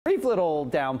brief little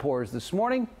downpours this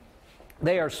morning.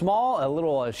 They are small. A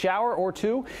little shower or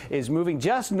two is moving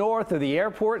just north of the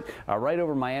airport, right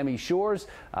over Miami shores,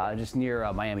 just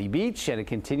near Miami Beach, and it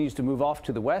continues to move off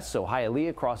to the west. So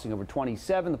Hialeah crossing over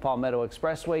 27, the Palmetto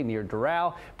Expressway near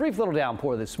Doral. Brief little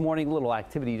downpour this morning, little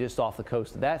activity just off the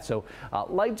coast of that. So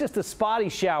like just a spotty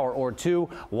shower or two.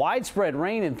 Widespread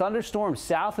rain and thunderstorms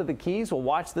south of the Keys. We'll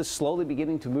watch this slowly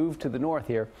beginning to move to the north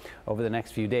here over the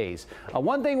next few days.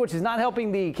 One thing which is not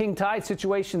helping the king tide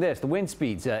situation, the wind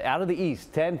speeds out of the east.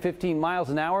 10-15 miles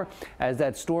an hour as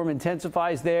that storm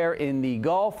intensifies there in the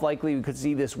Gulf. Likely we could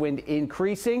see this wind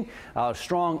increasing.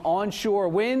 Strong onshore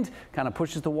wind kind of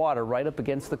pushes the water right up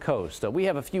against the coast. We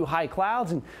have a few high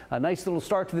clouds and a nice little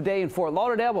start to the day in Fort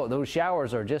Lauderdale. Those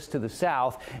showers are just to the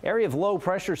south. Area of low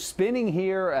pressure spinning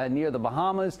here near the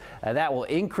Bahamas. That will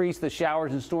increase the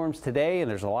showers and storms today, and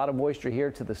there's a lot of moisture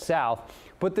here to the south.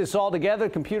 Put this all together,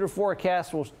 computer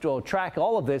forecast will track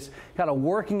all of this kind of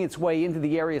working its way into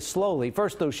the area slowly.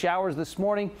 First, those showers this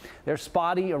morning, they're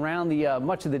spotty around the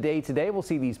much of the day today. We'll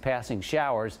see these passing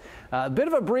showers. A bit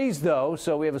of a breeze, though,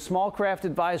 so we have a small craft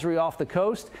advisory off the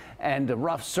coast and a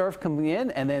rough surf coming in.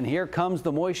 And then here comes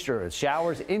the moisture.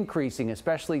 Showers increasing,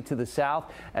 especially to the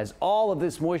south, as all of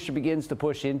this moisture begins to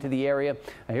push into the area.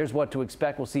 Here's what to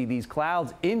expect. We'll see these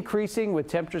clouds increasing with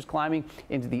temperatures climbing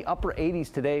into the upper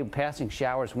 80s today, passing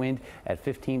showers, wind at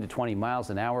 15 to 20 miles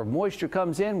an hour. Moisture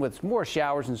comes in with more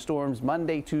showers and storms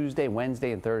Monday, Tuesday,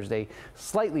 Wednesday, and Thursday.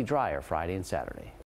 Slightly drier Friday and Saturday.